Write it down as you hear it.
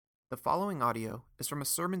The following audio is from a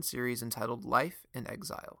sermon series entitled Life in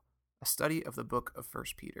Exile, a study of the book of 1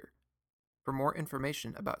 Peter. For more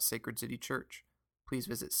information about Sacred City Church, please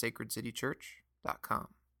visit sacredcitychurch.com.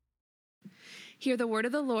 Hear the word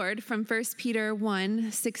of the Lord from 1 Peter 1,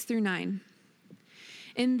 6 through 9.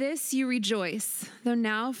 In this you rejoice, though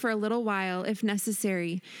now for a little while, if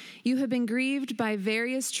necessary, you have been grieved by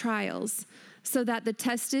various trials, so that the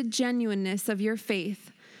tested genuineness of your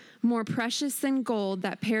faith, more precious than gold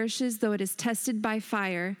that perishes though it is tested by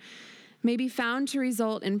fire, may be found to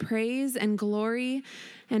result in praise and glory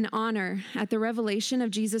and honor at the revelation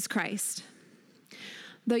of Jesus Christ.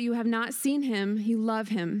 Though you have not seen him, you love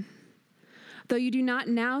him. Though you do not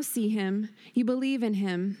now see him, you believe in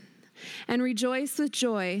him, and rejoice with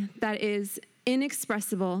joy that is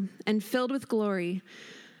inexpressible and filled with glory,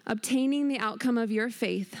 obtaining the outcome of your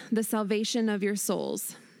faith, the salvation of your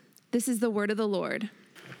souls. This is the word of the Lord.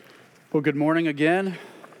 Well, good morning again.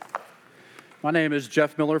 My name is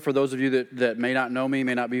Jeff Miller. For those of you that may not know me,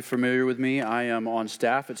 may not be familiar with me, I am on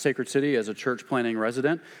staff at Sacred City as a church planting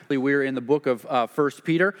resident. We're in the book of 1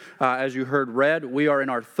 Peter. As you heard read, we are in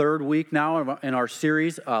our third week now in our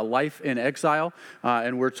series, Life in Exile,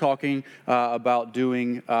 and we're talking about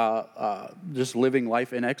doing just living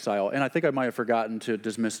life in exile. And I think I might have forgotten to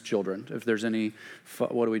dismiss children. If there's any,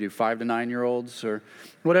 5 to 9 year olds or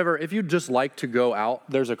whatever, if you'd just like to go out,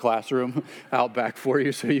 there's a classroom out back for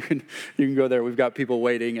you, so you can go there. We've got people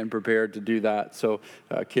waiting and prepared to do that, so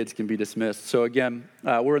kids can be dismissed. So again,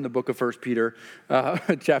 we're in the book of 1 Peter,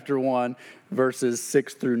 chapter 1, verses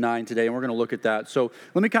 6 through 9 today, and we're going to look at that. So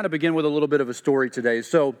let me kind of begin with a little bit of a story today.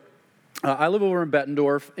 So I live over in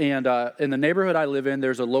Bettendorf, and in the neighborhood I live in,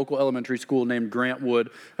 there's a local elementary school named Grant Wood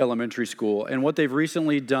Elementary School. And what they've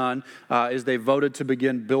recently done is they voted to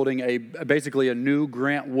begin building basically a new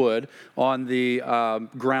Grant Wood on the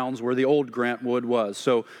grounds where the old Grant Wood was.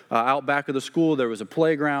 So out back of the school, there was a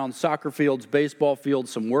playground, soccer fields, baseball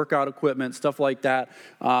fields, some workout equipment, stuff like that.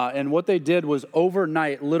 And what they did was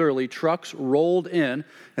overnight, literally, trucks rolled in,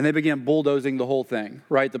 and they began bulldozing the whole thing,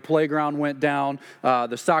 right? The playground went down,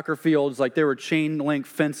 the soccer fields, like there were chain link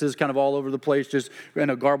fences kind of all over the place, just in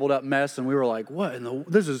a garbled up mess. And we were like, what?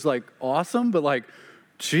 This is like awesome, but like,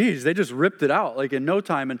 geez, they just ripped it out like in no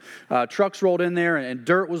time. And trucks rolled in there, and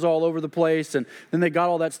dirt was all over the place. And then they got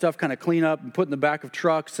all that stuff kind of cleaned up and put in the back of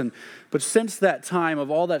trucks. But since that time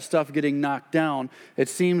of all that stuff getting knocked down, it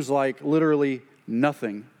seems like literally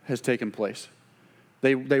nothing has taken place.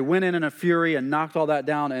 They went in a fury and knocked all that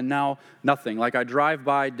down, and now nothing. Like I drive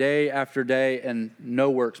by day after day, and no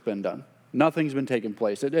work's been done. Nothing's been taking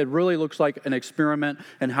place. It really looks like an experiment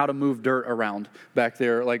in how to move dirt around back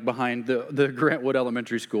there, like behind the Grant Wood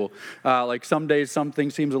Elementary School. Like some days, something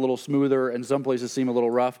seems a little smoother, and some places seem a little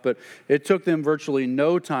rough, but it took them virtually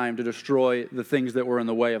no time to destroy the things that were in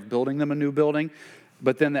the way of building them a new building.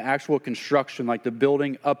 But then the actual construction, like the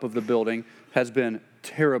building up of the building, has been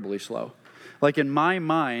terribly slow. Like in my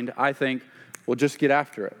mind, I think, well, just get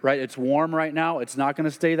after it, right? It's warm right now. It's not going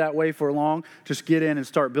to stay that way for long. Just get in and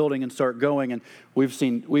start building and start going. And we've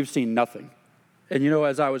seen nothing. And,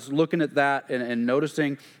 as I was looking at that and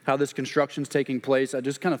noticing how this construction's taking place, I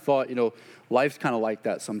just kind of thought, life's kind of like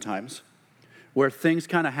that sometimes, where things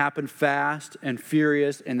kind of happen fast and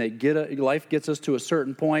furious, and life gets us to a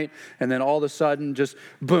certain point, and then all of a sudden, just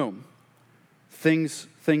boom, things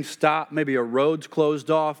stop. Maybe a road's closed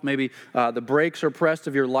off. Maybe the brakes are pressed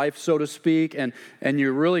of your life, so to speak, and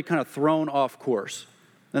you're really kind of thrown off course.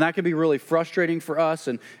 And that can be really frustrating for us,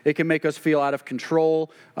 and it can make us feel out of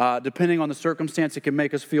control. Depending on the circumstance, it can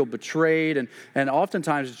make us feel betrayed, and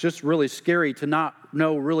oftentimes it's just really scary to not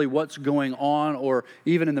know really what's going on, or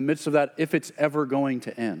even in the midst of that, if it's ever going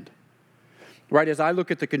to end. Right, as I look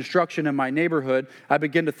at the construction in my neighborhood, I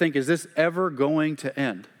begin to think, is this ever going to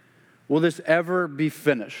end? Will this ever be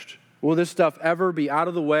finished? Will this stuff ever be out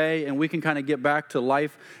of the way and we can kind of get back to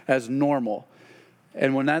life as normal?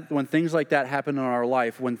 And when things like that happen in our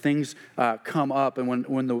life, when things come up, and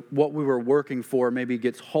when what we were working for maybe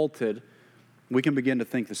gets halted, we can begin to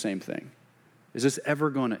think the same thing. Is this ever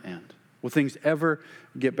going to end? Will things ever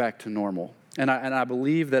get back to normal? And I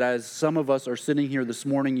believe that as some of us are sitting here this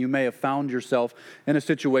morning, you may have found yourself in a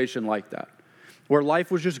situation like that, where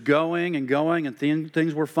life was just going and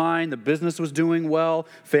things were fine, the business was doing well,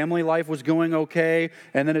 family life was going okay,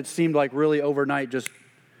 and then it seemed like really overnight just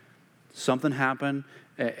something happened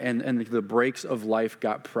and the brakes of life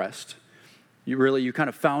got pressed. You kind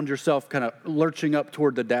of found yourself kind of lurching up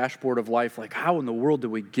toward the dashboard of life, like, how in the world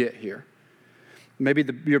did we get here? Maybe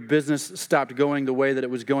your business stopped going the way that it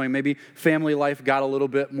was going. Maybe family life got a little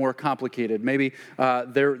bit more complicated. Maybe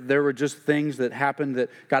there were just things that happened that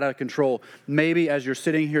got out of control. Maybe as you're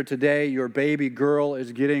sitting here today, your baby girl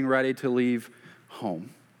is getting ready to leave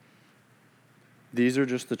home. These are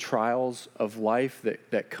just the trials of life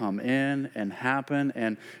that come in and happen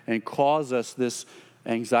and cause us this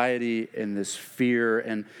anxiety and this fear.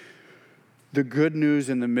 And the good news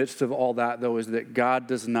in the midst of all that, though, is that God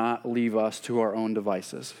does not leave us to our own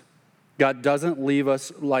devices. God doesn't leave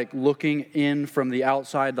us like looking in from the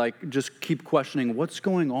outside, like just keep questioning, what's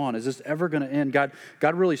going on? Is this ever going to end? God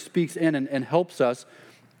really speaks in and helps us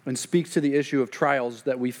and speaks to the issue of trials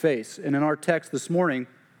that we face. And in our text this morning,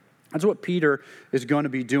 that's what Peter is going to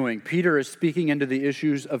be doing. Peter is speaking into the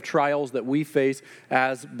issues of trials that we face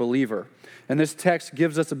as believer. And this text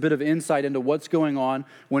gives us a bit of insight into what's going on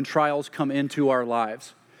when trials come into our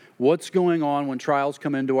lives. What's going on when trials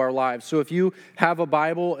come into our lives? So if you have a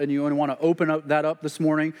Bible and you want to open that up this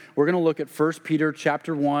morning, we're going to look at 1 Peter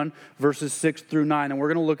chapter 1, verses 6 through 9, and we're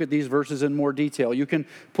going to look at these verses in more detail. You can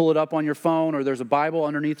pull it up on your phone, or there's a Bible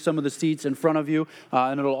underneath some of the seats in front of you,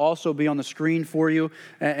 and it'll also be on the screen for you.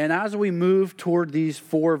 And as we move toward these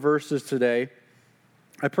 4 verses today,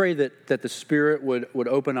 I pray that the Spirit would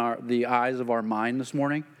open the eyes of our mind this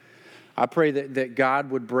morning. I pray that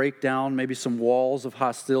God would break down maybe some walls of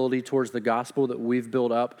hostility towards the gospel that we've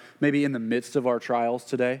built up, maybe in the midst of our trials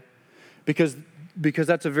today. Because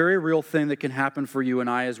that's a very real thing that can happen for you and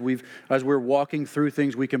I as we're walking through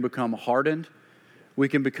things. We can become hardened. We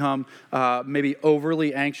can become maybe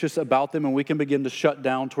overly anxious about them, and we can begin to shut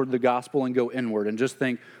down toward the gospel and go inward and just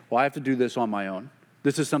think, well, I have to do this on my own.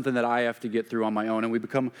 This is something that I have to get through on my own. And we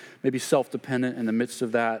become maybe self-dependent in the midst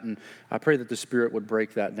of that. And I pray that the Spirit would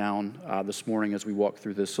break that down this morning as we walk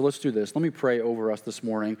through this. So let's do this. Let me pray over us this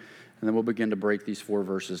morning, and then we'll begin to break these 4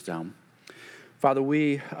 verses down. Father,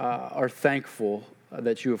 we are thankful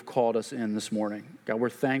that you have called us in this morning. God, we're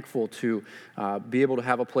thankful to be able to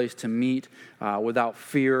have a place to meet without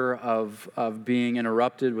fear of being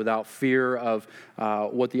interrupted, without fear of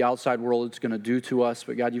what the outside world is going to do to us.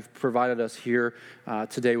 But God, you've provided us here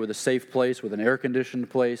today with a safe place, with an air-conditioned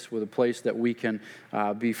place, with a place that we can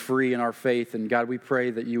be free in our faith. And God, we pray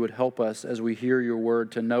that you would help us as we hear your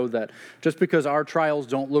word to know that just because our trials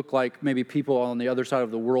don't look like maybe people on the other side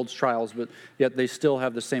of the world's trials, but yet they still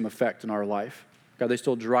have the same effect in our life. God, they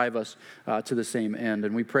still drive us to the same end.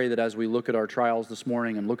 And we pray that as we look at our trials this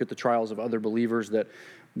morning and look at the trials of other believers, that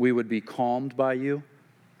we would be calmed by you.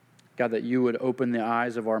 God, that you would open the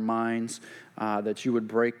eyes of our minds, that you would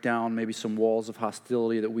break down maybe some walls of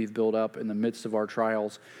hostility that we've built up in the midst of our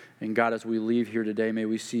trials. And God, as we leave here today, may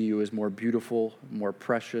we see you as more beautiful, more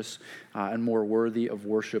precious, and more worthy of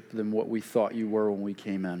worship than what we thought you were when we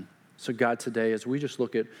came in. So God, today, as we just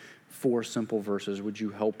look at 4 simple verses, would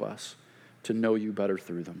you help us to know you better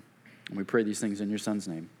through them? And we pray these things in your Son's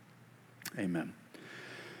name. Amen.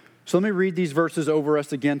 So let me read these verses over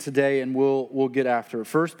us again today, and we'll get after it.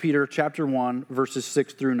 1 Peter chapter 1, verses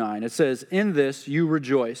 6 through 9. It says, "In this you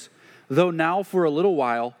rejoice, though now for a little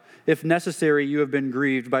while, if necessary, you have been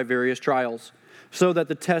grieved by various trials, so that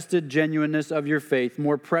the tested genuineness of your faith,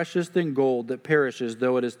 more precious than gold that perishes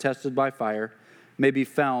though it is tested by fire, may be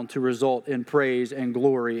found to result in praise and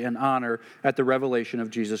glory and honor at the revelation of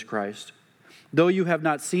Jesus Christ. Though you have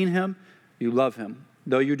not seen him, you love him.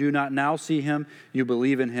 Though you do not now see him, you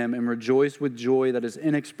believe in him and rejoice with joy that is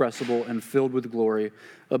inexpressible and filled with glory,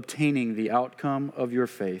 obtaining the outcome of your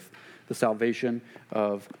faith, the salvation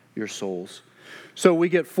of your souls." So we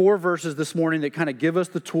get 4 verses this morning that kind of give us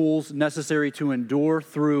the tools necessary to endure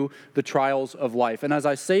through the trials of life. And as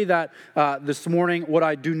I say that this morning, what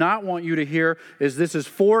I do not want you to hear is this is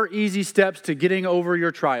 4 easy steps to getting over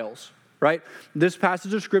your trials. Right? This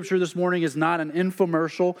passage of Scripture this morning is not an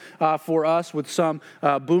infomercial for us with some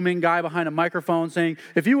booming guy behind a microphone saying,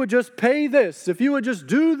 if you would just pay this, if you would just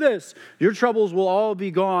do this, your troubles will all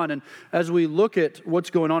be gone. And as we look at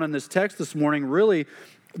what's going on in this text this morning, really,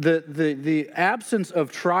 the absence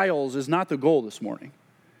of trials is not the goal this morning.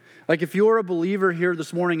 Like if you're a believer here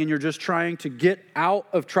this morning and you're just trying to get out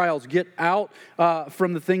of trials, get out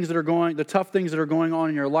from the tough things that are going on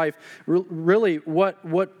in your life, really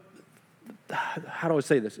how do I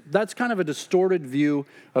say this? That's kind of a distorted view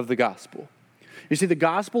of the gospel. You see, the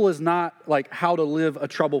gospel is not like how to live a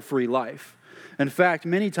trouble-free life. In fact,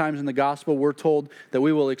 many times in the gospel, we're told that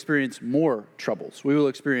we will experience more troubles. We will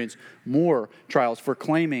experience more trials for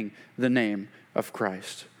claiming the name of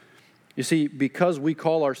Christ. You see, because we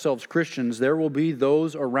call ourselves Christians, there will be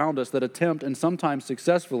those around us that attempt, and sometimes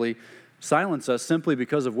successfully, silence us simply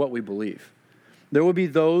because of what we believe. There will be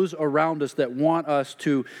those around us that want us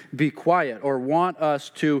to be quiet or want us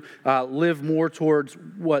to live more towards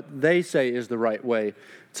what they say is the right way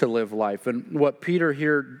to live life. And what Peter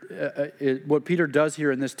does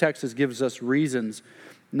here in this text is gives us reasons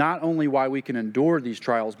not only why we can endure these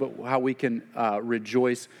trials, but how we can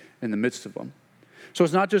rejoice in the midst of them. So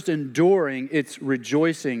it's not just enduring, it's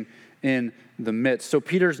rejoicing in the midst. So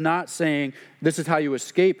Peter's not saying this is how you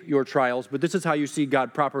escape your trials, but this is how you see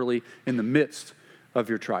God properly in the midst of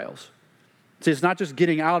your trials. See, it's not just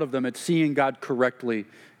getting out of them, it's seeing God correctly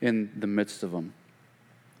in the midst of them.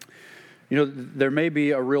 You know, there may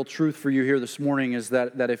be a real truth for you here this morning is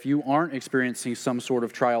that if you aren't experiencing some sort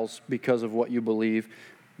of trials because of what you believe,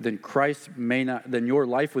 then your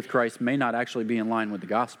life with Christ may not actually be in line with the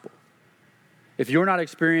gospel. If you're not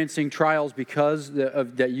experiencing trials because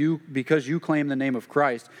you claim the name of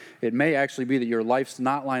Christ, it may actually be that your life's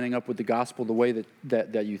not lining up with the gospel the way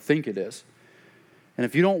that you think it is. And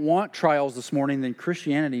if you don't want trials this morning, then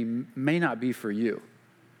Christianity may not be for you.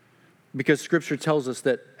 Because Scripture tells us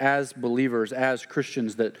that as believers, as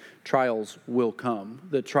Christians, that trials will come,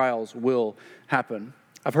 that trials will happen.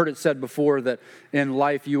 I've heard it said before that in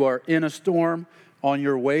life you are in a storm, on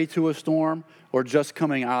your way to a storm, or just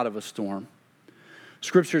coming out of a storm.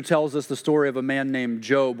 Scripture tells us the story of a man named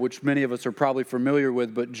Job, which many of us are probably familiar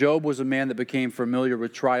with, but Job was a man that became familiar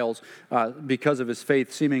with trials because of his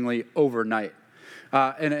faith seemingly overnight.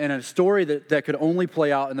 And a story that could only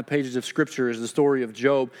play out in the pages of Scripture is the story of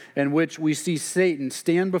Job, in which we see Satan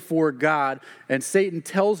stand before God, and Satan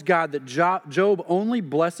tells God that Job only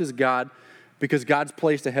blesses God because God's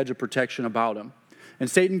placed a hedge of protection about him. And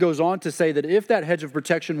Satan goes on to say that if that hedge of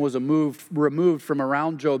protection was removed from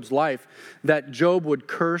around Job's life, that Job would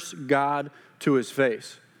curse God to his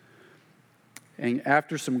face. And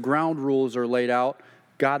after some ground rules are laid out,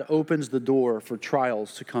 God opens the door for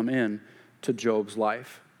trials to come in to Job's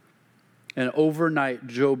life. And overnight,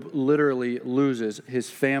 Job literally loses his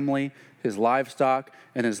family, his livestock,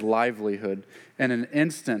 and his livelihood. And in an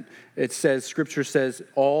instant, Scripture says,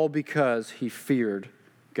 all because he feared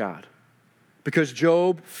God. Because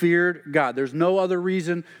Job feared God. There's no other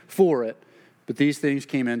reason for it, but these things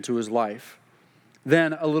came into his life.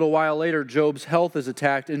 Then, a little while later, Job's health is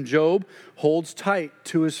attacked, and Job holds tight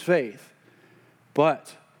to his faith.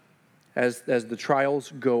 But as the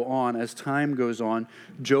trials go on, as time goes on,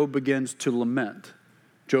 Job begins to lament.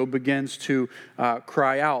 Job begins to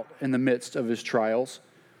cry out in the midst of his trials.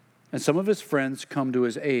 And some of his friends come to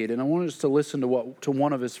his aid. And I want us to listen to what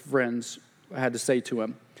one of his friends had to say to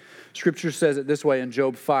him. Scripture says it this way in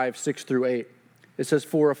Job 5, 6 through 8. It says,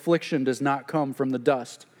 "For affliction does not come from the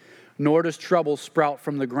dust, nor does trouble sprout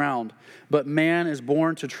from the ground. But man is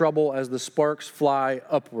born to trouble as the sparks fly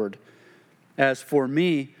upward. As for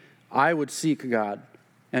me, I would seek God,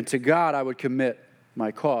 and to God I would commit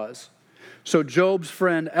my cause." So Job's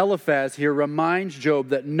friend Eliphaz here reminds Job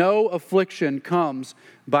that no affliction comes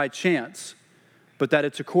by chance, but that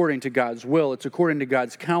it's according to God's will. It's according to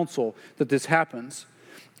God's counsel that this happens.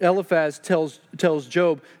 Eliphaz tells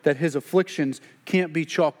Job that his afflictions can't be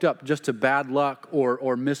chalked up just to bad luck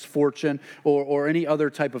or misfortune or any other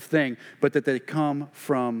type of thing, but that they come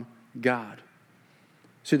from God.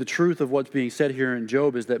 See, the truth of what's being said here in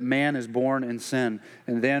Job is that man is born in sin,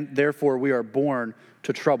 and then therefore we are born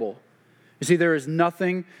to trouble. You see, there is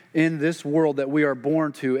nothing in this world that we are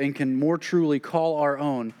born to and can more truly call our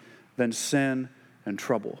own than sin and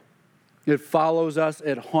trouble. It follows us,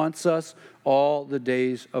 it haunts us all the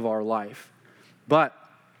days of our life. But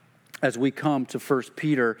as we come to 1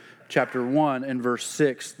 Peter chapter 1 and verse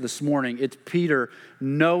 6 this morning, it's Peter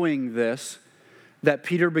knowing this, that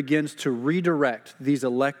Peter begins to redirect these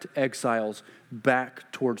elect exiles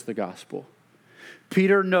back towards the gospel.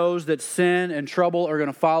 Peter knows that sin and trouble are going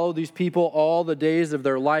to follow these people all the days of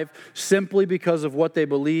their life simply because of what they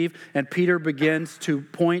believe, and Peter begins to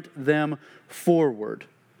point them forward.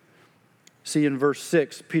 See, in verse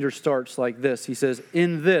 6, Peter starts like this. He says,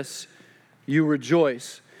 "In this you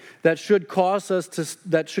rejoice." That should cause us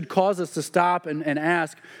to stop and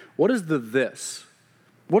ask, what is the this?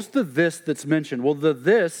 What's the this that's mentioned? Well, the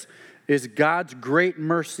this is God's great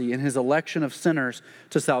mercy in his election of sinners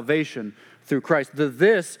to salvation through Christ. The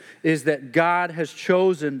this is that God has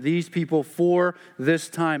chosen these people for this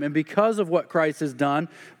time. And because of what Christ has done,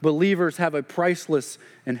 believers have a priceless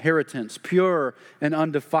inheritance, pure and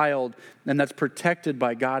undefiled, and that's protected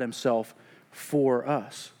by God himself for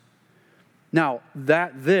us. Now,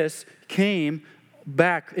 this came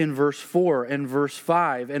back in verse 4 and verse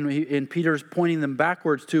 5, and Peter's pointing them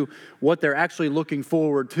backwards to what they're actually looking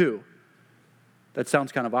forward to. That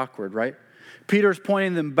sounds kind of awkward, right? Peter's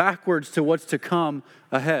pointing them backwards to what's to come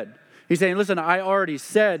ahead. He's saying, listen, I already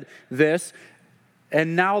said this,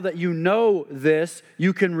 and now that you know this,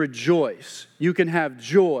 you can rejoice. You can have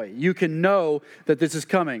joy. You can know that this is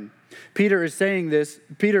coming. Peter is saying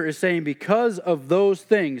because of those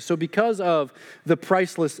things, so because of the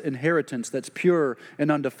priceless inheritance that's pure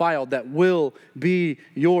and undefiled, that will be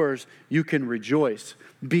yours, you can rejoice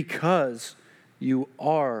because you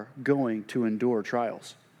are going to endure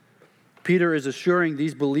trials. Peter is assuring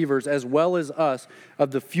these believers, as well as us,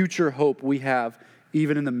 of the future hope we have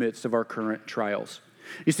even in the midst of our current trials.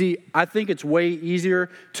 You see, I think it's way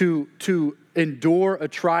easier to endure a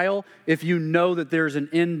trial if you know that there's an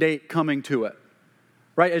end date coming to it.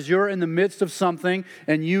 Right? As you're in the midst of something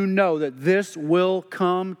and you know that this will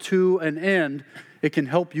come to an end, it can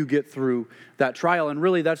help you get through that trial. And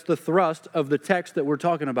really, that's the thrust of the text that we're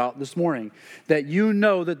talking about this morning. That you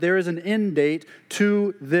know that there is an end date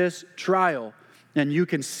to this trial. And you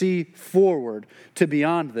can see forward to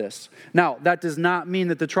beyond this. Now, that does not mean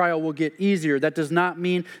that the trial will get easier. That does not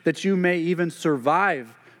mean that you may even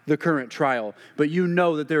survive the current trial. But you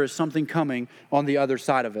know that there is something coming on the other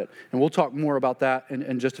side of it. And we'll talk more about that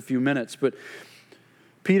in just a few minutes. But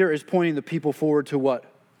Peter is pointing the people forward to what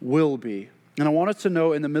will be. And I want us to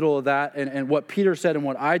know in the middle of that, and what Peter said and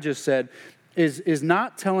what I just said, is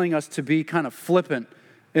not telling us to be kind of flippant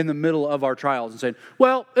in the middle of our trials and saying,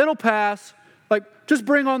 well, it'll pass. Like, just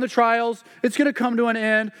bring on the trials. It's going to come to an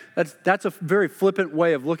end. That's a very flippant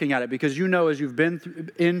way of looking at it, because you know, as you've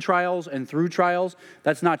been in trials and through trials,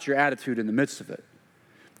 that's not your attitude in the midst of it.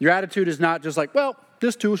 Your attitude is not just like, well,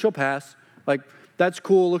 this too shall pass. Like, that's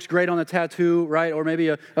cool, looks great on a tattoo, right? Or maybe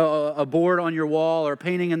a board on your wall or a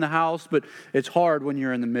painting in the house, but it's hard when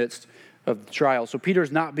you're in the midst of the trial. So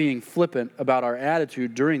Peter's not being flippant about our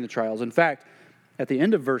attitude during the trials. In fact, at the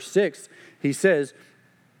end of verse 6, he says,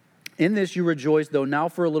 in this you rejoice, though now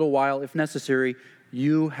for a little while, if necessary,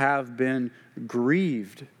 you have been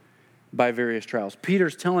grieved by various trials.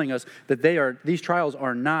 Peter's telling us that these trials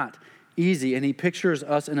are not easy, and he pictures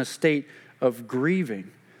us in a state of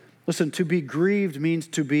grieving. Listen, to be grieved means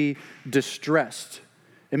to be distressed.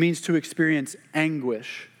 It means to experience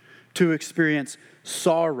anguish, to experience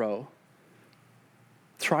sorrow.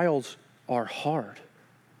 Trials are hard.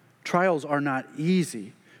 Trials are not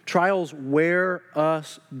easy. Trials wear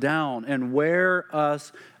us down and wear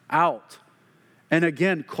us out. And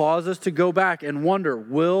again, cause us to go back and wonder,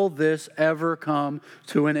 will this ever come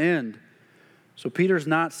to an end? So Peter's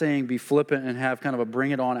not saying be flippant and have kind of a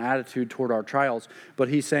bring it on attitude toward our trials, but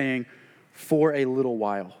he's saying for a little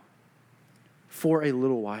while. For a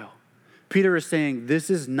little while. Peter is saying this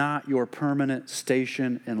is not your permanent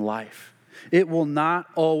station in life. It will not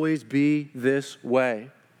always be this way.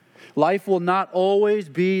 Life will not always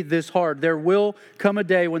be this hard. There will come a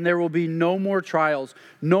day when there will be no more trials,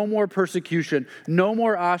 no more persecution, no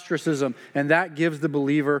more ostracism, and that gives the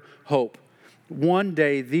believer hope. One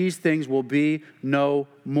day these things will be no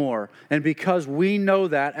more. And because we know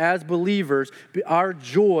that as believers, our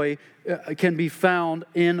joy can be found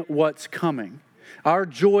in what's coming. Our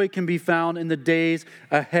joy can be found in the days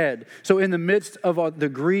ahead. So in the midst of the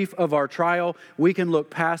grief of our trial, we can look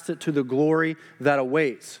past it to the glory that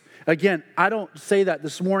awaits. Again, I don't say that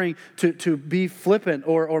this morning to be flippant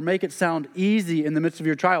or make it sound easy in the midst of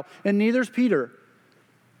your trial. And neither is Peter.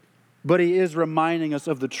 But he is reminding us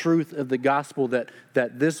of the truth of the gospel that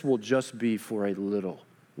this will just be for a little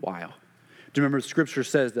while. Do you remember Scripture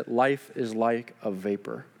says that life is like a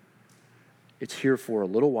vapor? It's here for a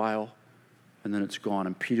little while, and then it's gone.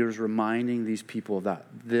 And Peter's reminding these people of that.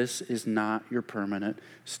 This is not your permanent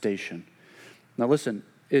station. Now listen,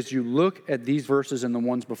 as you look at these verses and the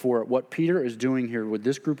ones before it, what Peter is doing here with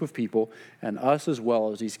this group of people and us as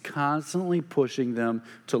well is he's constantly pushing them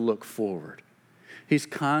to look forward. He's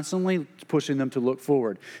constantly pushing them to look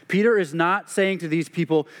forward. Peter is not saying to these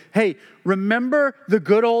people, hey, remember the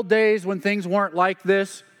good old days when things weren't like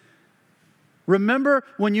this? Remember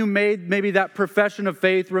when you made maybe that profession of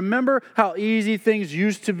faith? Remember how easy things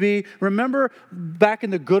used to be? Remember back in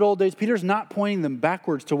the good old days? Peter's not pointing them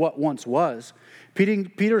backwards to what once was.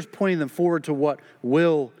 Peter's pointing them forward to what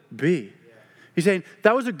will be. He's saying,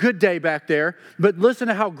 that was a good day back there, but listen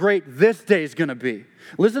to how great this day is going to be.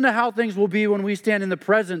 Listen to how things will be when we stand in the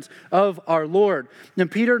presence of our Lord. And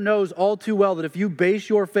Peter knows all too well that if you base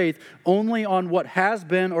your faith only on what has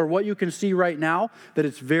been or what you can see right now, that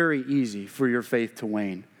it's very easy for your faith to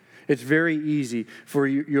wane. It's very easy for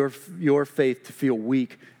your faith to feel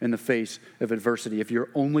weak in the face of adversity if you're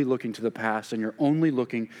only looking to the past and you're only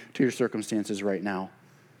looking to your circumstances right now.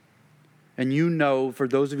 And you know, for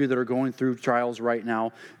those of you that are going through trials right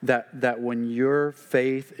now, that when your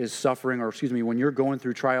faith is suffering, when you're going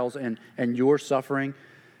through trials and you're suffering,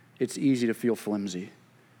 it's easy to feel flimsy.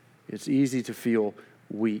 It's easy to feel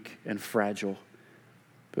weak and fragile.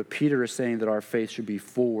 But Peter is saying that our faith should be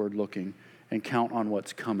forward-looking and count on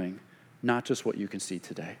what's coming, not just what you can see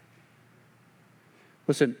today.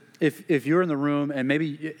 Listen, if you're in the room and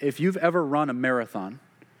maybe if you've ever run a marathon,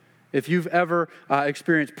 if you've ever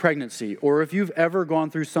experienced pregnancy, or if you've ever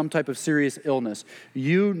gone through some type of serious illness,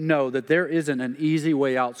 you know that there isn't an easy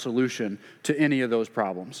way out solution to any of those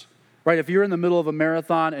problems. Right? If you're in the middle of a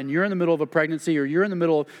marathon and you're in the middle of a pregnancy or you're in the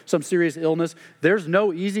middle of some serious illness, there's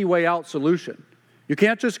no easy way out solution. You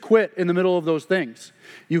can't just quit in the middle of those things.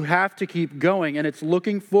 You have to keep going, and it's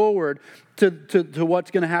looking forward to what's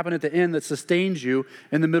going to happen at the end that sustains you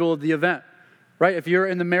in the middle of the event. Right? If you're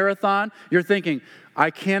in the marathon, you're thinking, I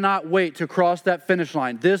cannot wait to cross that finish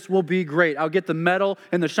line. This will be great. I'll get the medal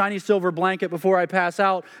and the shiny silver blanket before I pass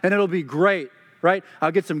out, and it'll be great. Right?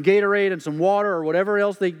 I'll get some Gatorade and some water or whatever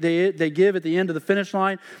else they give at the end of the finish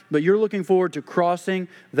line, but you're looking forward to crossing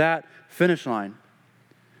that finish line.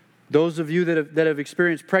 Those of you that have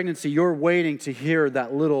experienced pregnancy, you're waiting to hear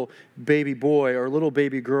that little baby boy or little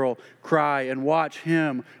baby girl cry and watch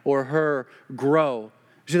him or her grow.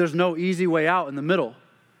 See, there's no easy way out in the middle.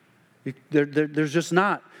 There's just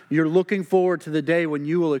not. You're looking forward to the day when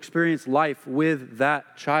you will experience life with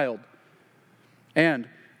that child. And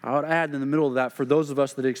I would add in the middle of that, for those of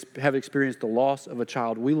us that have experienced the loss of a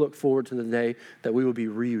child, we look forward to the day that we will be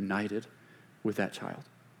reunited with that child.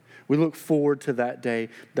 We look forward to that day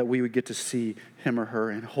that we would get to see him or her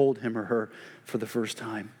and hold him or her for the first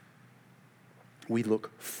time. We look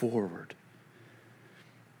forward.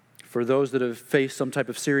 For those that have faced some type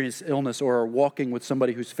of serious illness or are walking with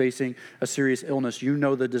somebody who's facing a serious illness, you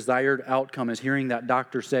know the desired outcome is hearing that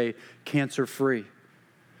doctor say, cancer-free.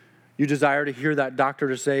 You desire to hear that doctor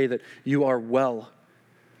to say that you are well.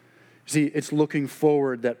 See, it's looking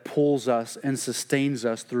forward that pulls us and sustains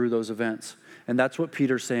us through those events. And that's what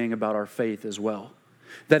Peter's saying about our faith as well.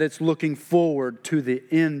 That it's looking forward to the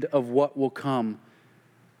end of what will come.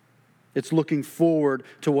 It's looking forward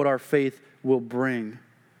to what our faith will bring.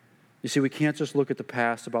 You see, we can't just look at the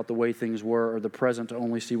past about the way things were or the present to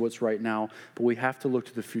only see what's right now, but we have to look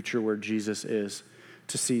to the future where Jesus is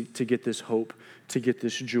to get this hope, to get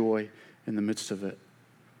this joy in the midst of it.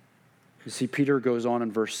 You see, Peter goes on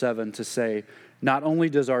in verse 7 to say, not only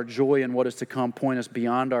does our joy in what is to come point us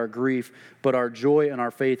beyond our grief, but our joy and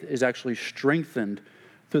our faith is actually strengthened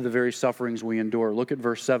through the very sufferings we endure. Look at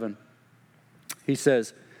verse 7. He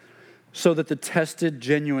says, so that the tested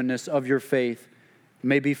genuineness of your faith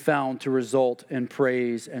may be found to result in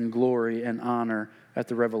praise and glory and honor at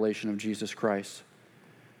the revelation of Jesus Christ.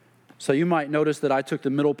 So you might notice that I took the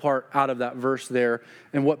middle part out of that verse there.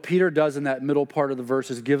 And what Peter does in that middle part of the verse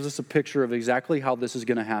is gives us a picture of exactly how this is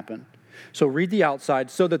going to happen. So read the outside,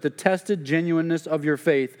 so that the tested genuineness of your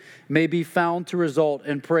faith may be found to result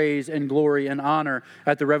in praise and glory and honor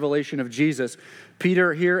at the revelation of Jesus.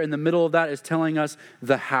 Peter here in the middle of that is telling us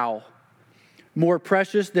the how. More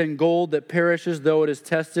precious than gold that perishes though it is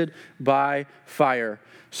tested by fire.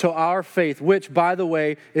 So our faith, which by the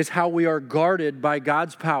way is how we are guarded by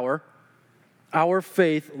God's power, our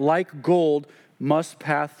faith, like gold, must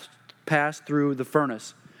pass through the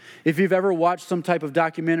furnace. If you've ever watched some type of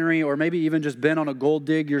documentary or maybe even just been on a gold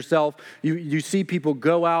dig yourself, you see people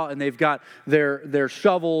go out and they've got their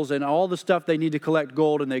shovels and all the stuff they need to collect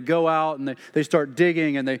gold, and they go out and they start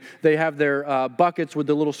digging, and they have their buckets with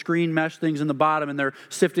the little screen mesh things in the bottom, and they're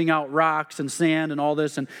sifting out rocks and sand and all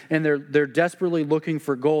this, and they're desperately looking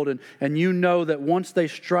for gold. And you know that once they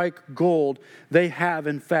strike gold, they have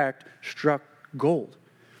in fact struck gold.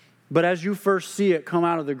 But as you first see it come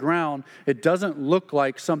out of the ground, it doesn't look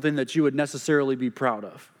like something that you would necessarily be proud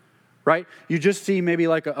of, right? You just see maybe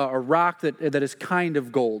like a rock that is kind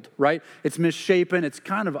of gold, right? It's misshapen, it's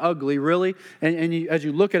kind of ugly, really. And as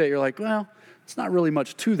you look at it, you're like, well, it's not really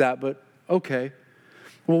much to that, but okay.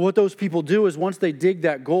 Well, what those people do is once they dig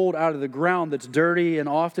that gold out of the ground that's dirty and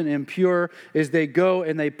often impure, is they go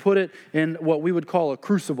and they put it in what we would call a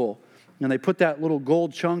crucible. And they put that little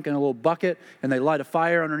gold chunk in a little bucket, and they light a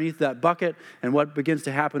fire underneath that bucket. And what begins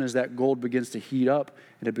to happen is that gold begins to heat up,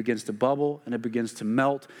 and it begins to bubble, and it begins to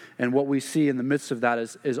melt. And what we see in the midst of that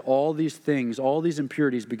is all these things, all these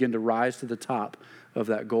impurities begin to rise to the top of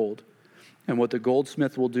that gold. And what the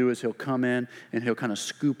goldsmith will do is he'll come in and he'll kind of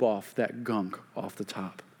scoop off that gunk off the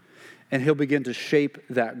top. And he'll begin to shape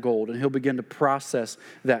that gold, and he'll begin to process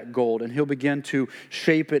that gold, and he'll begin to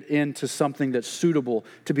shape it into something that's suitable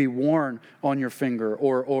to be worn on your finger,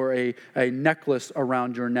 or a necklace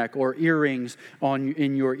around your neck, or earrings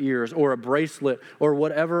in your ears, or a bracelet, or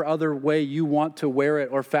whatever other way you want to wear it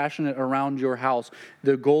or fashion it around your house.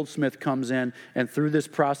 The goldsmith comes in, and through this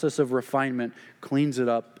process of refinement, cleans it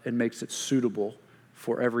up and makes it suitable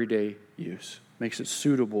for everyday use, makes it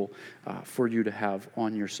suitable for you to have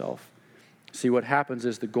on yourself. See, what happens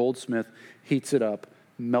is the goldsmith heats it up,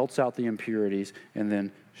 melts out the impurities, and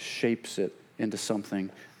then shapes it into something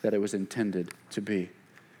that it was intended to be.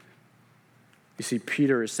 You see,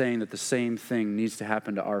 Peter is saying that the same thing needs to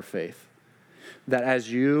happen to our faith. That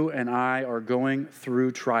as you and I are going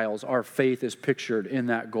through trials, our faith is pictured in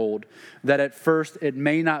that gold. That at first it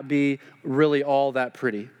may not be really all that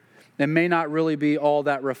pretty. It may not really be all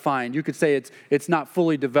that refined. You could say it's not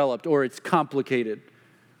fully developed, or it's complicated.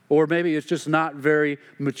 Or maybe it's just not very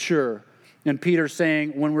mature. And Peter's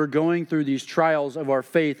saying when we're going through these trials of our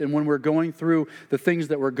faith, and when we're going through the things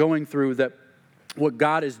that we're going through, that what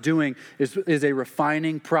God is doing is a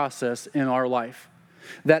refining process in our life.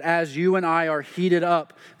 That as you and I are heated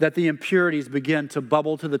up, that the impurities begin to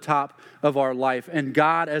bubble to the top of our life. And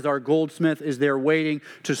God, as our goldsmith, is there waiting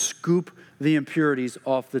to scoop the impurities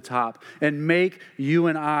off the top and make you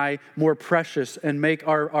and I more precious, and make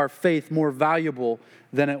our faith more valuable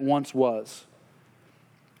than it once was.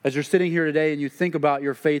 As you're sitting here today and you think about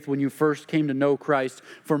your faith when you first came to know Christ,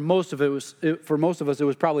 for most of us, it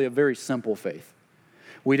was probably a very simple faith.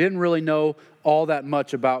 We didn't really know all that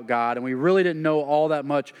much about God, and we really didn't know all that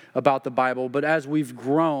much about the Bible. But as we've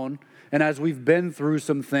grown and as we've been through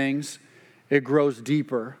some things, it grows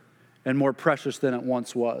deeper and more precious than it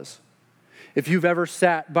once was. If you've ever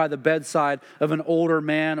sat by the bedside of an older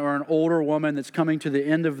man or an older woman that's coming to the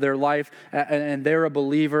end of their life and they're a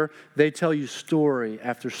believer, they tell you story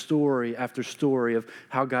after story after story of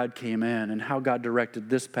how God came in and how God directed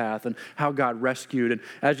this path and how God rescued. And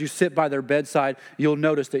as you sit by their bedside, you'll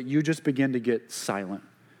notice that you just begin to get silent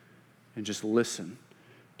and just listen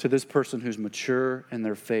to this person who's mature in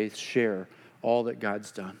their faith share all that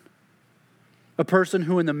God's done. A person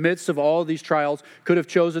who in the midst of all of these trials could have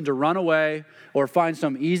chosen to run away or find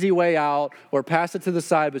some easy way out or pass it to the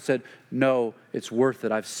side, but said, no, it's worth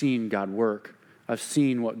it. I've seen God work. I've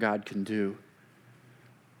seen what God can do.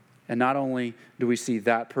 And not only do we see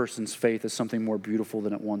that person's faith as something more beautiful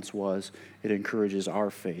than it once was, it encourages our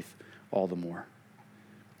faith all the more.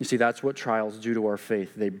 You see, that's what trials do to our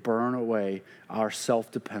faith. They burn away our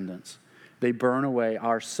self-dependence. They burn away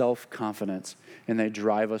our self-confidence, and they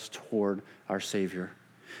drive us toward our Savior.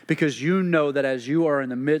 Because you know that as you are in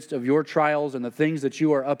the midst of your trials and the things that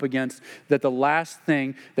you are up against, that the last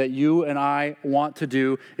thing that you and I want to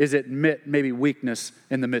do is admit maybe weakness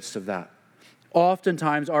in the midst of that.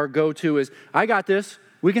 Oftentimes our go-to is, I got this.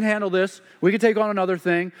 We can handle this. We can take on another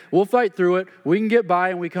thing. We'll fight through it. We can get by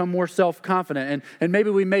and we become more self-confident. And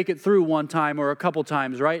maybe we make it through one time or a couple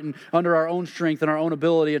times, right? And under our own strength and our own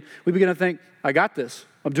ability. And we begin to think, I got this.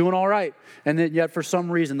 I'm doing all right. And then yet for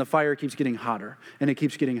some reason, the fire keeps getting hotter. And it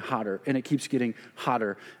keeps getting hotter. And it keeps getting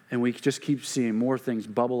hotter. And we just keep seeing more things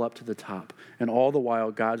bubble up to the top. And all the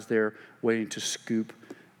while, God's there waiting to scoop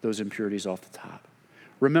those impurities off the top.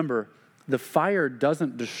 Remember, the fire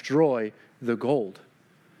doesn't destroy the gold.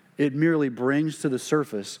 It merely brings to the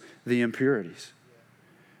surface the impurities.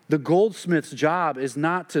 The goldsmith's job is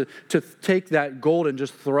not to take that gold and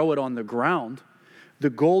just throw it on the ground.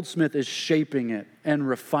 The goldsmith is shaping it and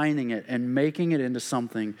refining it and making it into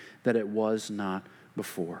something that it was not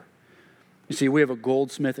before. You see, we have a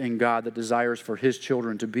goldsmith in God that desires for his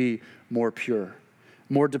children to be more pure,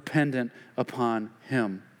 more dependent upon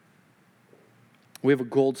him. We have a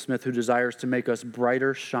goldsmith who desires to make us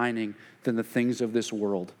brighter shining than the things of this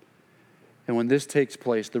world. And when this takes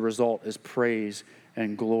place, the result is praise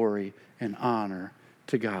and glory and honor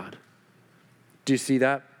to God. Do you see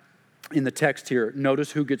that? In the text here,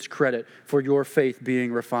 notice who gets credit for your faith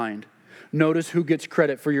being refined. Notice who gets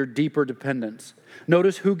credit for your deeper dependence.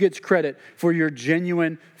 Notice who gets credit for your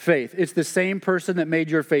genuine faith. It's the same person that made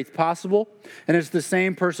your faith possible, and it's the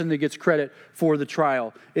same person that gets credit for the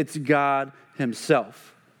trial. It's God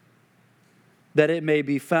himself. That it may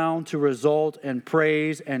be found to result in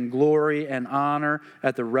praise and glory and honor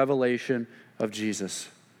at the revelation of Jesus.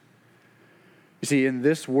 You see, in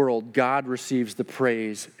this world, God receives the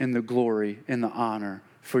praise and the glory and the honor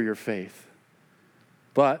for your faith.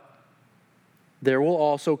 But there will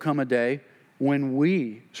also come a day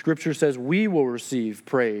when Scripture says we will receive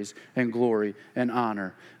praise and glory and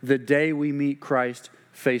honor. The day we meet Christ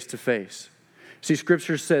face to face. See,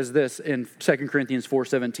 Scripture says this in 2 Corinthians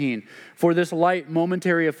 4:17. For this light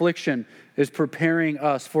momentary affliction is preparing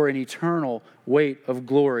us for an eternal weight of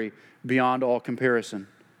glory beyond all comparison.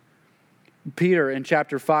 Peter in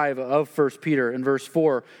chapter 5 of 1 Peter in verse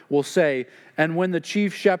 4 will say, and when the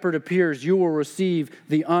chief shepherd appears, you will receive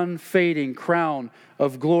the unfading crown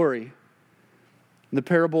of glory. The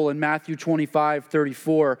parable in Matthew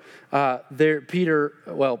 25:34,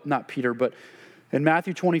 in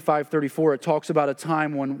Matthew 25:34, it talks about a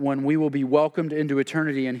time when we will be welcomed into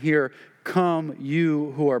eternity, and here, come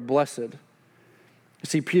you who are blessed.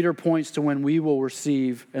 See, Peter points to when we will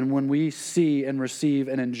receive and when we see and receive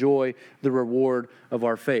and enjoy the reward of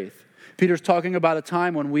our faith. Peter's talking about a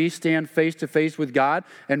time when we stand face to face with God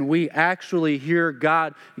and we actually hear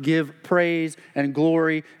God give praise and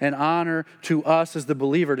glory and honor to us as the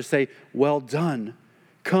believer to say, well done,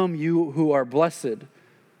 come you who are blessed.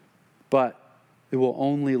 But it will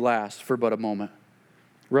only last for but a moment.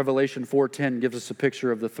 Revelation 4:10 gives us a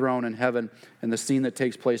picture of the throne in heaven and the scene that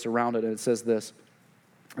takes place around it, and it says this.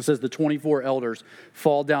 It says, the 24 elders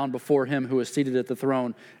fall down before him who is seated at the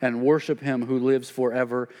throne and worship him who lives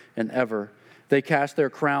forever and ever. They cast their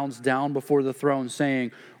crowns down before the throne,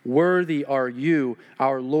 saying, worthy are you,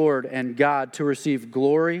 our Lord and God, to receive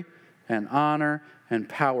glory and honor and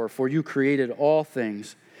power. For you created all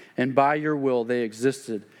things, and by your will they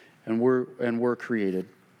existed and were created.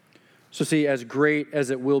 So see, as great as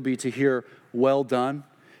it will be to hear, well done,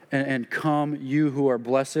 and come you who are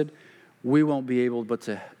blessed, we won't be able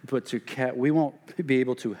to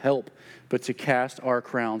help but to cast our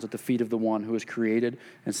crowns at the feet of the one who has created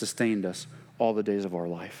and sustained us all the days of our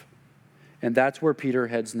life. And that's where Peter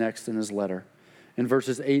heads next in his letter. In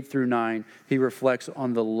verses 8 through 9, he reflects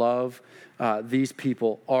on the love these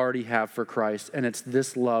people already have for Christ, and it's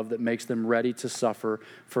this love that makes them ready to suffer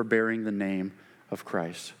for bearing the name of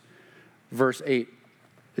Christ. Verse 8,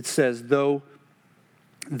 it says, though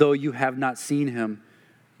you have not seen him,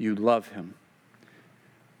 you love him.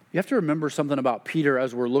 You have to remember something about Peter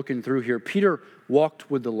as we're looking through here. Peter walked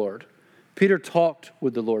with the Lord. Peter talked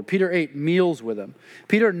with the Lord. Peter ate meals with him.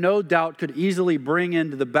 Peter, no doubt, could easily bring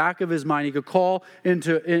into the back of his mind, he could call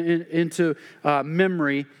into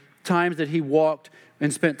memory times that he walked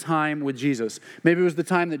and spent time with Jesus. Maybe it was the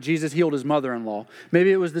time that Jesus healed his mother-in-law.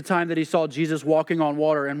 Maybe it was the time that he saw Jesus walking on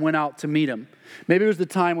water and went out to meet him. Maybe it was the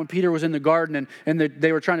time when Peter was in the garden and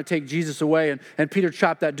they were trying to take Jesus away and Peter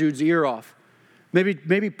chopped that dude's ear off.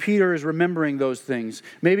 Maybe Peter is remembering those things.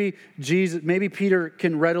 Maybe Peter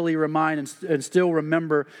can readily remind and still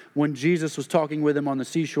remember when Jesus was talking with him on the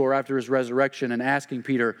seashore after his resurrection and asking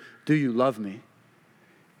Peter, do you love me?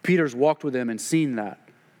 Peter's walked with him and seen that.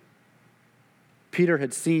 Peter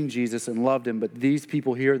had seen Jesus and loved him, but these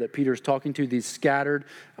people here that Peter's talking to, these scattered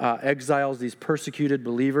exiles, these persecuted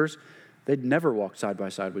believers, they'd never walked side by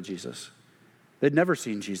side with Jesus. They'd never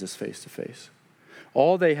seen Jesus face to face.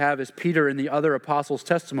 All they have is Peter and the other apostles'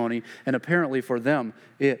 testimony, and apparently for them,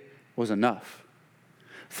 it was enough.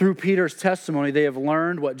 Through Peter's testimony, they have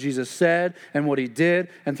learned what Jesus said and what he did,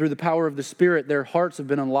 and through the power of the Spirit, their hearts have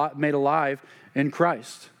been made alive in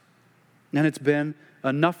Christ. And it's been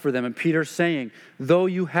enough for them. And Peter's saying, though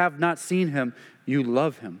you have not seen him, you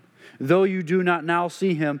love him. Though you do not now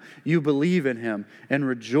see him, you believe in him and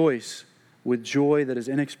rejoice with joy that is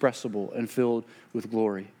inexpressible and filled with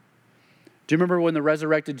glory. Do you remember when the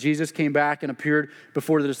resurrected Jesus came back and appeared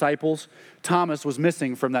before the disciples? Thomas was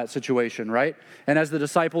missing from that situation, right? And as the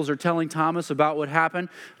disciples are telling Thomas about what happened,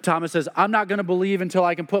 Thomas says, I'm not going to believe until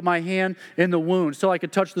I can put my hand in the wounds, till I can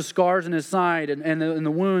touch the scars in his side and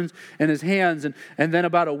the wounds in his hands. And then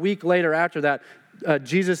about a week later after that,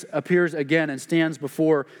 Jesus appears again and stands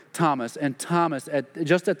before Thomas. And Thomas,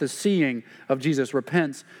 just at the seeing of Jesus,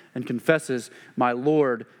 repents and confesses, my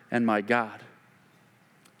Lord and my God.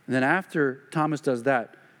 And then after Thomas does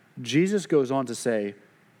that, Jesus goes on to say,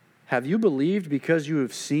 have you believed because you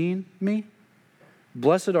have seen me?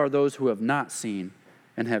 Blessed are those who have not seen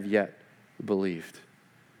and have yet believed.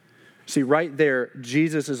 See, right there,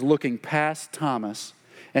 Jesus is looking past Thomas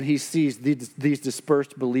and he sees these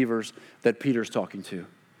dispersed believers that Peter's talking to.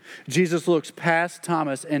 Jesus looks past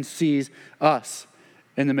Thomas and sees us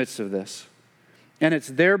in the midst of this. And it's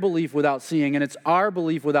their belief without seeing, and it's our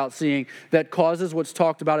belief without seeing that causes what's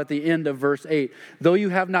talked about at the end of verse 8. Though you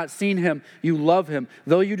have not seen him, you love him.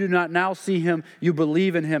 Though you do not now see him, you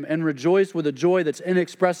believe in him and rejoice with a joy that's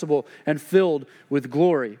inexpressible and filled with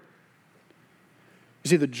glory. You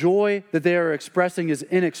see, the joy that they are expressing is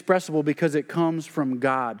inexpressible because it comes from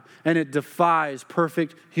God, and it defies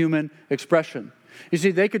perfect human expression. You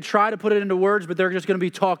see, they could try to put it into words, but they're just going to be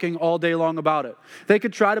talking all day long about it. They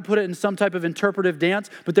could try to put it in some type of interpretive dance,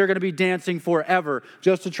 but they're going to be dancing forever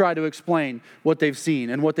just to try to explain what they've seen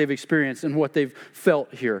and what they've experienced and what they've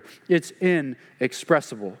felt here. It's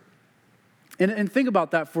inexpressible. And think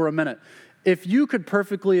about that for a minute. If you could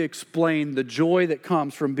perfectly explain the joy that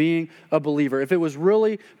comes from being a believer, if it was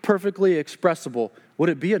really perfectly expressible, would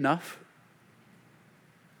it be enough?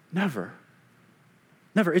 Never.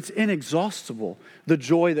 Never. It's inexhaustible, the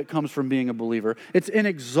joy that comes from being a believer. It's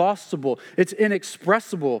inexhaustible. It's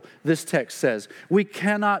inexpressible, this text says. We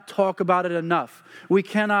cannot talk about it enough. We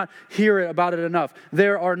cannot hear about it enough.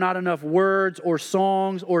 There are not enough words or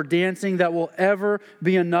songs or dancing that will ever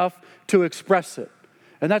be enough to express it.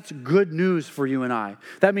 And that's good news for you and I.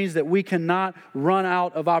 That means that we cannot run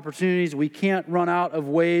out of opportunities. We can't run out of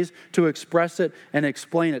ways to express it and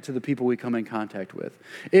explain it to the people we come in contact with.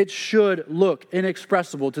 It should look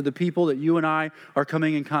inexpressible to the people that you and I are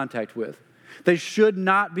coming in contact with. They should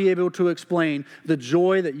not be able to explain the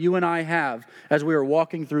joy that you and I have as we are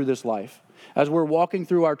walking through this life. As we're walking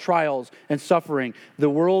through our trials and suffering, the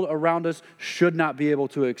world around us should not be able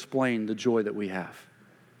to explain the joy that we have.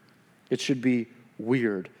 It should be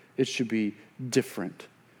weird. It should be different.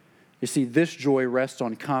 You see, this joy rests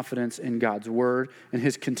on confidence in God's word and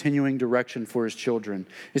his continuing direction for his children.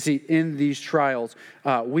 You see, in these trials,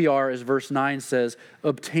 we are, as verse 9 says,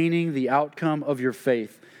 obtaining the outcome of your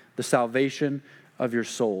faith, the salvation of your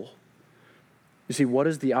soul. You see, what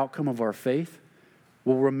is the outcome of our faith?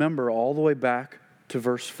 Well, remember all the way back to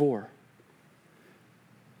verse 4.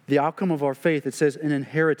 The outcome of our faith, it says, an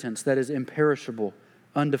inheritance that is imperishable,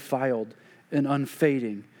 undefiled, and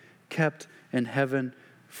unfading, kept in heaven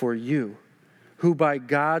for you, who by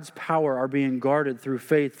God's power are being guarded through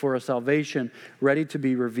faith for a salvation ready to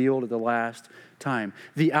be revealed at the last time.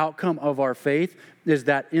 The outcome of our faith is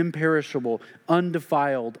that imperishable,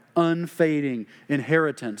 undefiled, unfading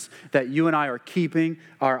inheritance that you and I are keeping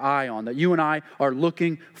our eye on, that you and I are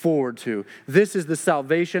looking forward to. This is the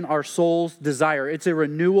salvation our souls desire. It's a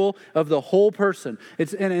renewal of the whole person.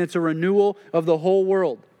 It's a renewal of the whole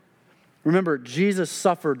world. Remember, Jesus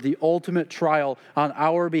suffered the ultimate trial on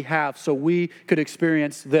our behalf so we could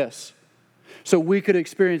experience this. So we could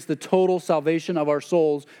experience the total salvation of our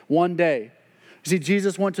souls one day. You see,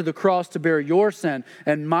 Jesus went to the cross to bear your sin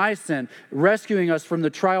and my sin, rescuing us from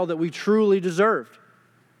the trial that we truly deserved.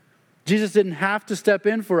 Jesus didn't have to step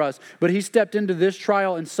in for us, but he stepped into this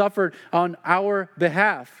trial and suffered on our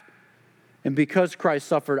behalf. And because Christ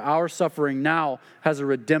suffered, our suffering now has a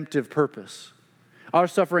redemptive purpose. Our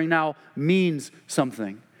suffering now means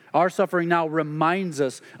something. Our suffering now reminds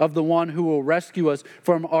us of the one who will rescue us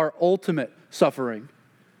from our ultimate suffering.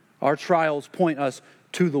 Our trials point us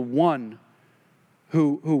to the one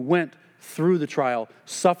who went through the trial,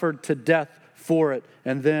 suffered to death for it,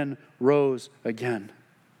 and then rose again.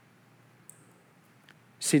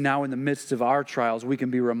 See, now in the midst of our trials, we can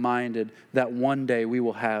be reminded that one day we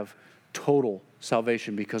will have total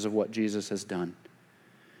salvation because of what Jesus has done.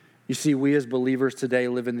 You see, we as believers today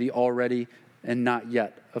live in the already and not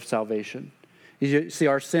yet of salvation. You see,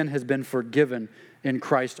 our sin has been forgiven in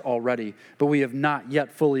Christ already, but we have not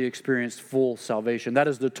yet fully experienced full salvation. That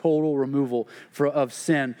is the total removal of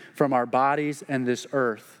sin from our bodies and this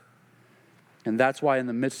earth. And that's why in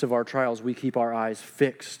the midst of our trials, we keep our eyes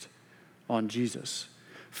fixed on Jesus,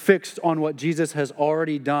 fixed on what Jesus has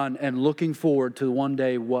already done and looking forward to one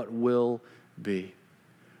day what will be.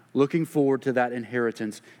 Looking forward to that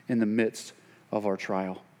inheritance in the midst of our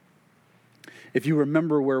trial. If you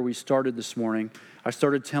remember where we started this morning, I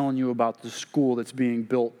started telling you about the school that's being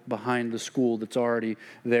built behind the school that's already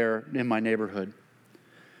there in my neighborhood.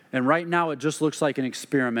 And right now it just looks like an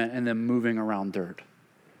experiment and them moving around dirt.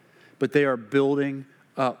 But they are building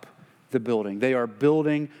up the building. They are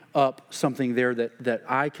building up something there that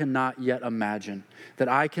I cannot yet imagine, that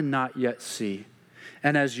I cannot yet see.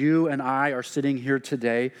 And as you and I are sitting here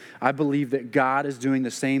today, I believe that God is doing the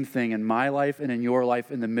same thing in my life and in your life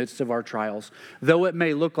in the midst of our trials. Though it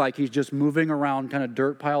may look like he's just moving around kind of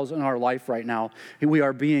dirt piles in our life right now, we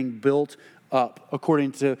are being built up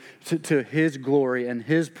according to his glory and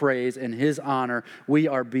his praise and his honor. We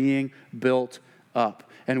are being built up.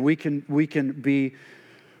 And we can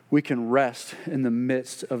rest in the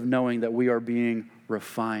midst of knowing that we are being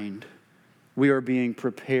refined. We are being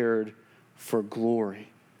prepared for glory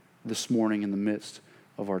this morning in the midst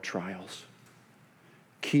of our trials.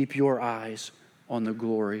 Keep your eyes on the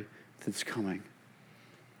glory that's coming.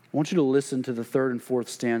 I want you to listen to the third and fourth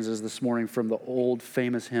stanzas this morning from the old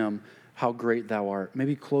famous hymn, How Great Thou Art.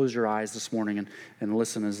 Maybe close your eyes this morning and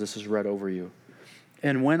listen as this is read over you.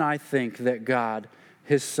 And when I think that God,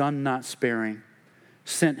 his Son not sparing,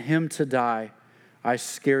 sent him to die, I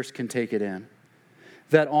scarce can take it in.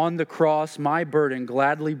 That on the cross, my burden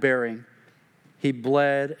gladly bearing, he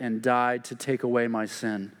bled and died to take away my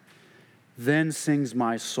sin. Then sings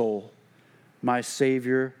my soul, my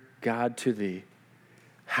Savior, God, to thee.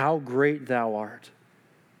 How great thou art!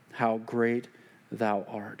 How great thou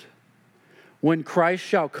art! When Christ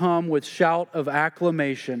shall come with shout of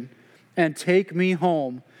acclamation and take me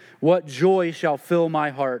home, what joy shall fill my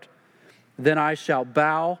heart! Then I shall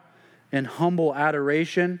bow in humble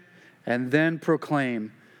adoration and then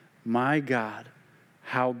proclaim, my God,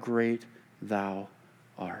 how great thou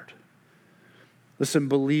art. Listen,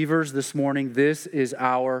 believers, this morning, this is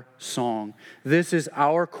our song. This is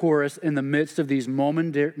our chorus in the midst of these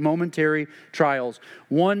momentary trials.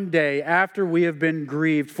 One day, after we have been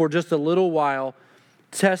grieved for just a little while,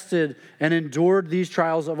 tested and endured these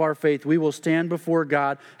trials of our faith, we will stand before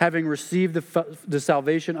God, having received the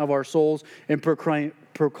salvation of our souls, and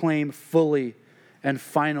proclaim fully and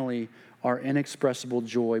finally our inexpressible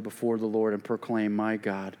joy before the Lord, and proclaim, my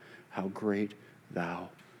God, how great thou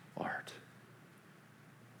art.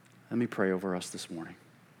 Let me pray over us this morning.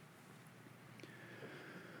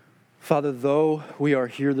 Father, though we are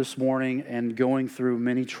here this morning and going through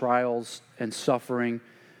many trials and suffering,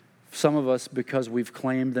 some of us because we've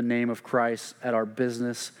claimed the name of Christ at our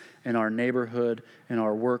business, in our neighborhood, in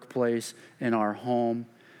our workplace, in our home,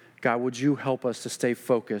 God, would you help us to stay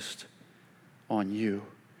focused on you?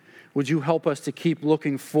 Would you help us to keep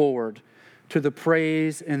looking forward to the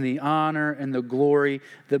praise and the honor and the glory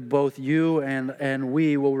that both you and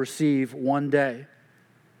we will receive one day?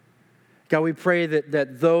 God, we pray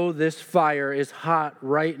that though this fire is hot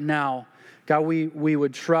right now, God, we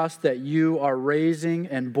would trust that you are raising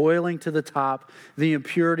and boiling to the top the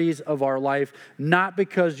impurities of our life, not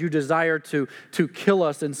because you desire to kill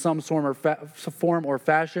us in some form or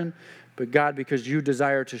fashion, but God, because you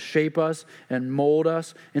desire to shape us and mold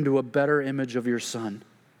us into a better image of your Son.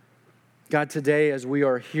 God, today as we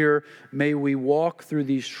are here, may we walk through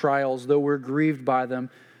these trials, though we're grieved by them,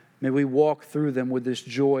 may we walk through them with this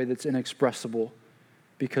joy that's inexpressible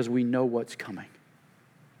because we know what's coming.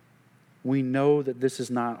 We know that this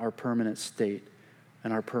is not our permanent state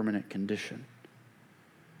and our permanent condition.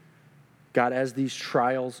 God, as these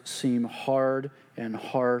trials seem hard and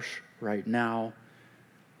harsh right now,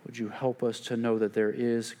 would you help us to know that there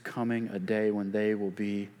is coming a day when they will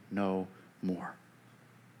be no more.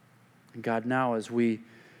 And God, now as we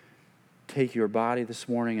take your body this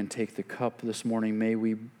morning and take the cup this morning, may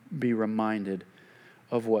we be reminded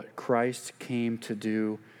of what Christ came to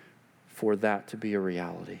do for that to be a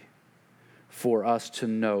reality. For us to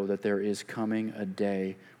know that there is coming a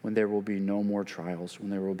day when there will be no more trials, when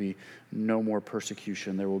there will be no more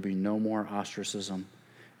persecution, there will be no more ostracism,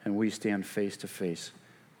 and we stand face to face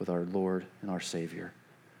with our Lord and our Savior.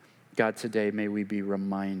 God, today may we be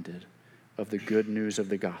reminded of the good news of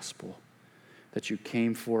the gospel, that you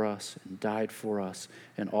came for us and died for us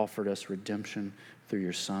and offered us redemption through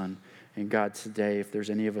your Son. And God, today, if there's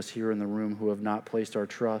any of us here in the room who have not placed our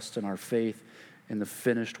trust and our faith in the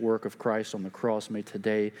finished work of Christ on the cross, may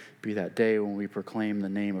today be that day when we proclaim the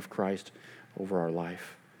name of Christ over our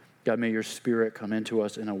life. God, may your Spirit come into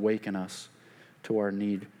us and awaken us to our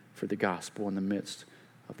need for the gospel in the midst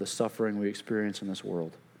of the suffering we experience in this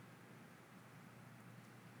world.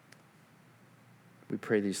 We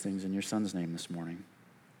pray these things in your Son's name this morning.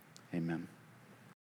 Amen.